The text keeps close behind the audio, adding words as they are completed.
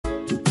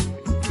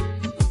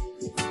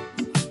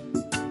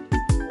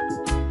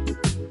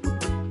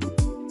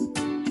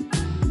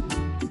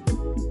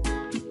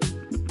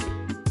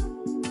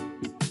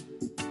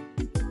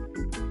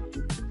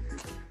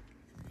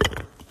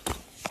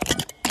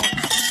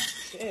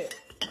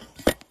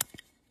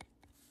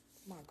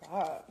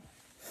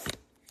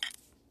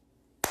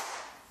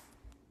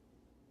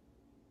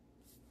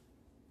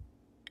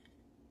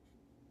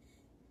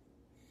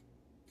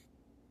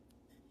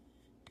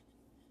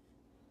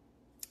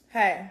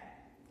Hey,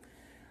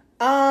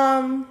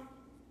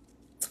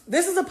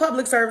 this is a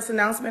public service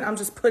announcement. I'm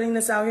just putting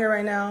this out here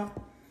right now.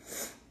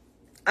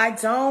 I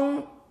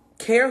don't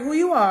care who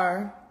you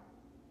are.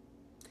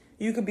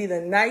 You could be the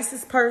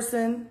nicest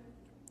person.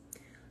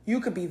 You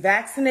could be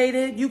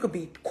vaccinated. You could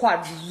be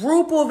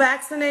quadruple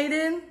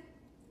vaccinated.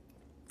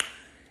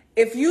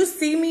 If you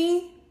see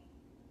me,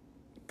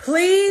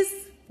 please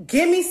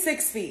give me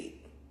 6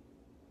 feet.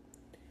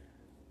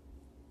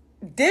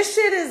 This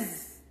shit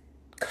is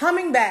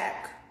coming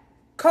back.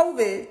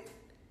 COVID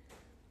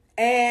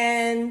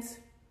and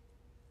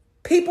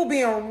people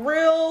being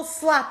real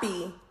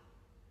sloppy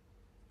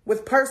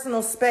with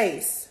personal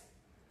space.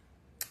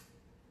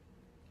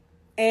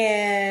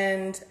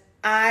 And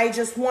I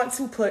just want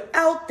to put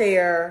out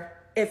there,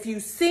 if you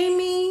see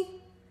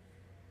me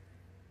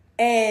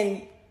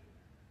and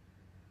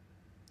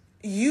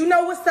you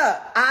know what's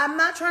up. I'm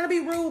not trying to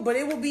be rude, but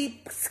it will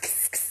be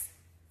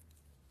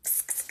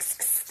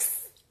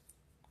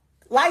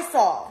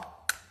Lysol.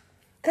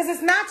 Because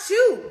it's not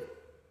you.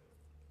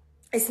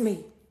 It's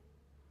me.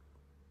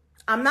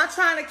 I'm not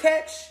trying to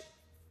catch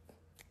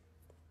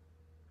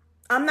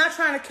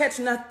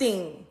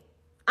nothing.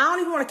 I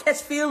don't even want to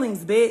catch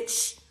feelings,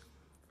 bitch.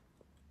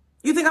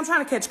 You think I'm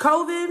trying to catch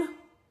COVID?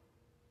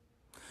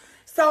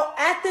 So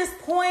at this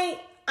point,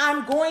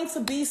 I'm going to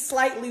be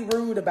slightly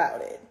rude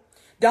about it.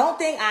 Don't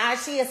think,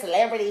 she a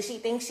celebrity. She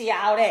thinks she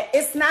out there.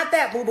 It's not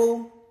that,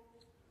 boo-boo.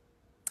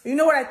 You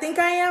know what I think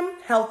I am?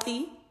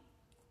 Healthy.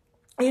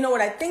 You know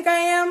what I think I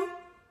am?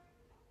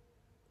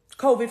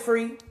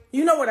 COVID-free.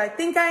 You know what I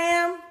think I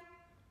am?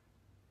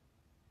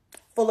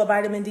 Full of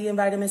vitamin D and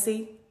vitamin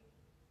C.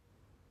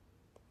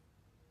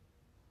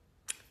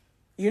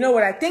 You know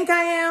what I think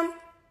I am?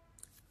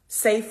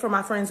 Safe for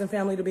my friends and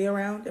family to be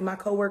around, and my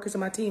coworkers and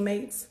my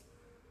teammates.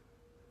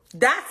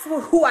 That's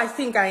who I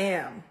think I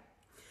am.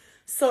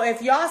 So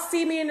if y'all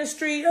see me in the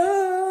street,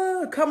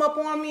 come up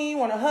on me, you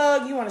want to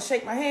hug, you want to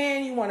shake my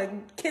hand, you want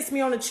to kiss me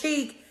on the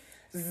cheek,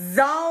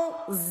 don't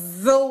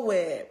do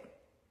it.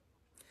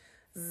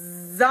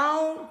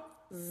 Don't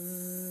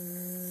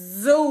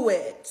do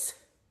it.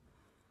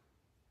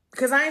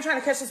 Because I ain't trying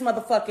to catch this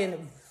motherfucking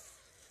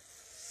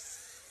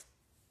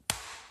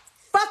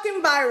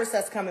virus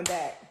that's coming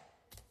back.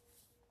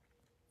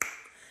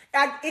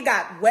 It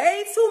got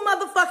way too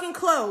motherfucking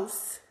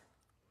close.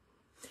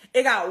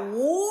 It got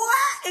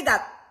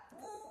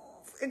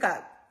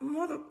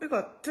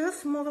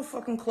this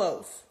motherfucking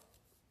close.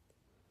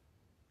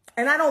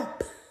 And I don't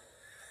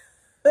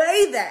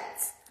play that.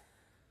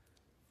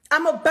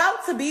 I'm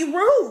about to be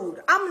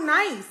rude. I'm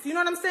nice. You know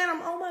what I'm saying?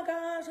 Oh my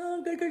gosh.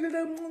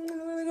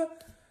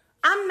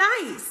 I'm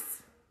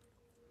nice.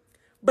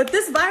 But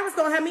this virus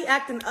gonna have me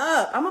acting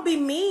up. I'm gonna be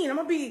mean.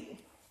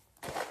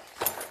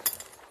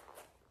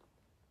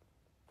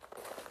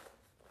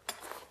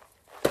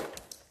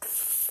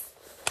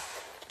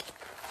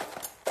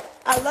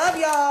 I love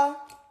y'all.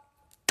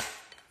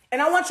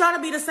 And I want y'all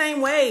to be the same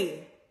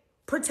way.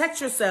 Protect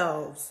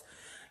yourselves.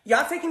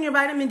 Y'all taking your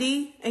vitamin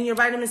D and your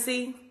vitamin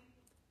C?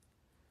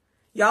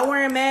 Y'all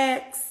wearing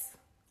masks?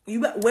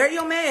 Wear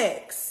your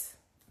masks.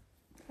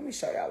 Let me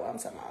show y'all what I'm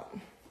talking about.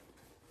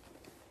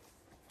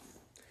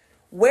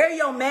 Wear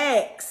your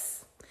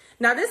masks.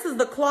 Now, this is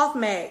the cloth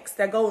masks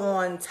that go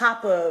on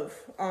top of,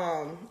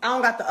 I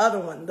don't got the other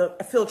one, the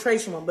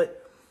filtration one,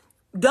 but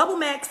double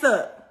masked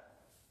up.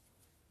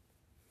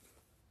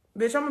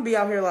 Bitch, I'm going to be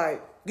out here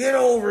like, get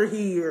over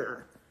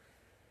here.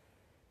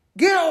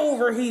 Get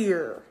over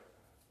here.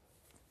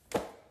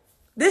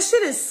 This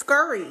shit is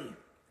scurry.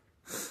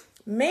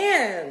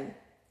 Man,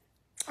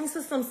 this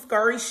is some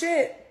scurry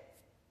shit.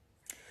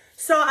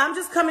 So I'm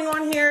just coming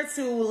on here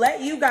to let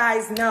you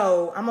guys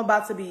know I'm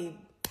about to be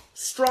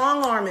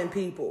strong-arming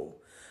people.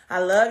 I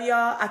love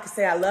y'all. I can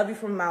say I love you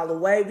from a mile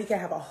away. We can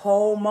have a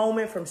whole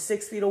moment from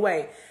 6 feet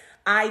away.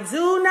 I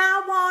do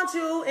not want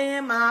you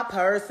in my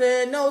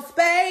personal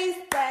space.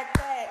 Back.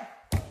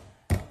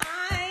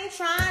 I ain't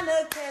trying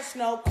to catch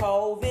no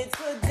COVID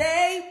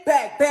today.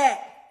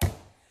 Back.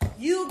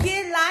 You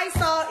get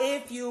Lysol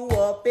if you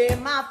up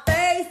in my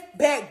face.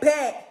 Back.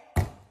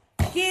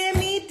 Give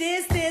me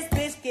distance,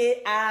 bitch.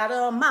 Get out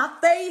of my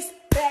face.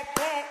 Back.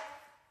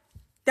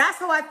 That's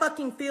how I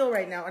fucking feel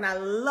right now. And I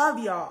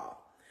love y'all.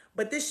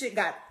 But this shit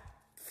got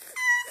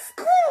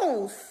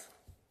screws.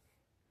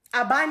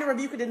 I bind and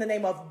rebuke it in the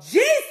name of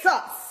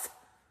Jesus.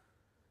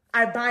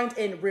 I bind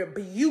and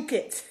rebuke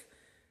it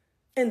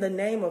in the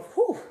name of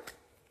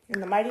in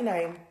the mighty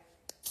name.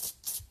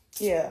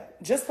 Yeah,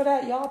 just for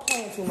that, y'all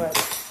playing too much.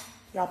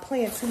 Y'all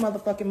playing too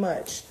motherfucking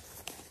much.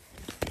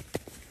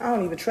 I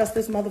don't even trust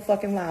this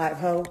motherfucking live,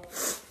 ho.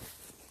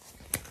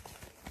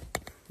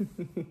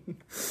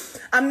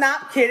 I'm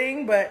not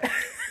kidding, but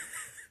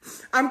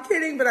I'm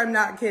kidding, but I'm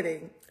not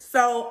kidding.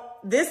 So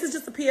this is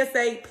just a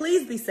PSA.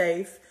 Please be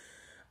safe.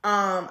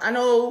 I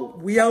know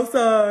we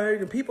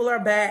outside and people are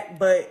back,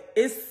 but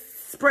it's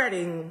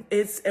spreading.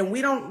 And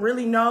we don't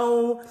really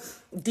know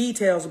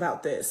details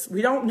about this.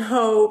 We don't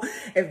know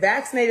if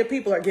vaccinated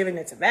people are giving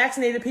it to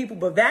vaccinated people,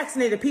 but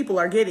vaccinated people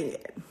are getting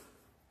it.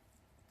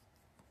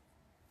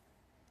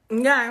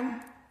 Okay,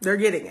 they're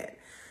getting it.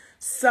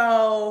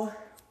 So,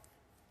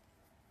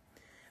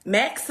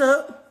 max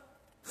up,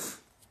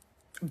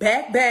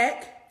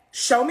 back,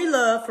 show me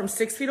love from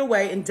 6 feet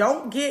away, and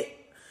don't get,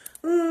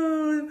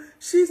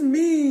 she's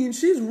mean,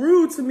 she's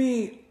rude to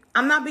me.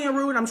 I'm not being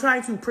rude. I'm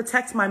trying to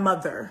protect my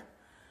mother.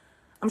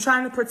 I'm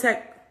trying to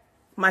protect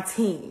my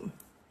team.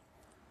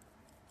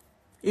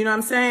 You know what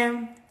I'm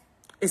saying?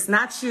 It's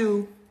not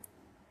you,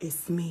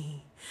 it's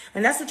me.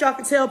 And that's what y'all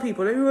can tell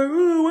people. They're like,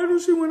 oh, why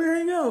don't she want to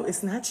hang out?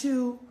 It's not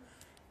you,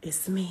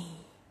 it's me.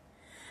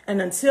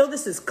 And until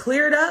this is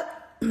cleared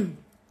up,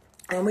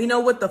 and we know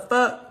what the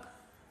fuck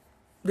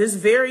this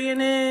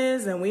variant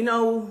is, and we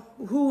know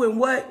who and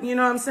what, you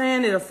know what I'm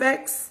saying, it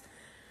affects.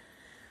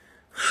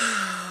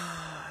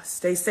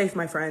 Stay safe,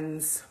 my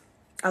friends.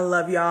 I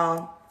love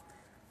y'all.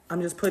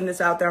 I'm just putting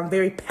this out there. I'm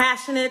very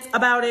passionate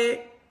about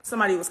it.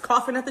 Somebody was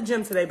coughing at the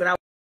gym today, but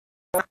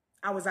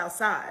I was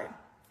outside.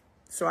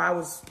 So I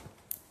was,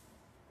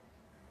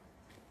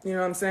 you know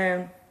what I'm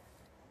saying?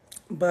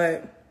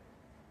 But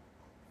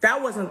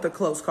that wasn't the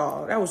close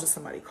call. That was just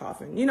somebody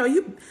coughing. You know,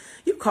 you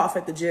cough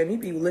at the gym. You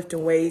be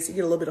lifting weights. You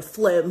get a little bit of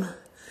phlegm.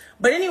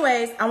 But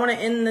anyways, I want to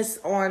end this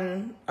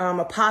on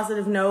a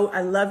positive note.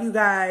 I love you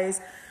guys.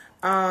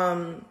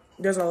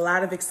 There's a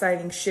lot of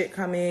exciting shit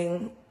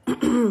coming.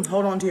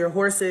 Hold on to your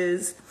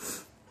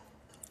horses.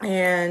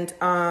 And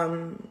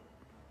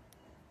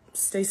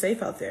stay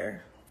safe out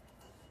there.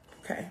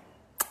 Okay.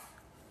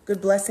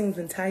 Good blessings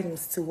and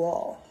tidings to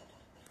all.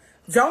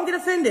 Don't get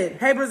offended.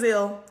 Hey,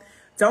 Brazil.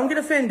 Don't get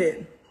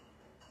offended.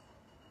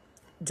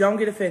 Don't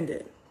get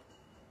offended.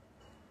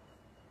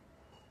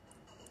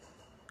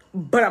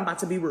 But I'm about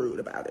to be rude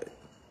about it.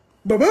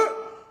 Bye-bye.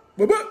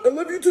 Bye-bye. I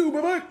love you too.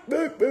 Bye-bye.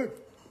 Bye-bye.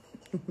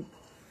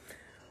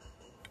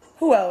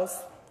 Who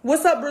else?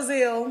 What's up,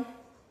 Brazil?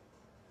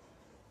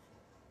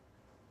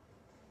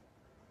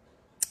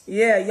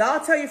 Yeah, y'all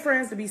tell your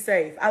friends to be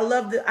safe. I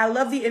love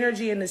the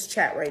energy in this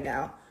chat right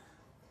now.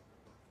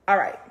 All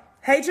right.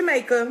 Hey,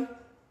 Jamaica.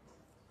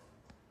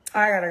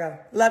 I gotta go.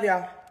 Love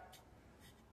y'all.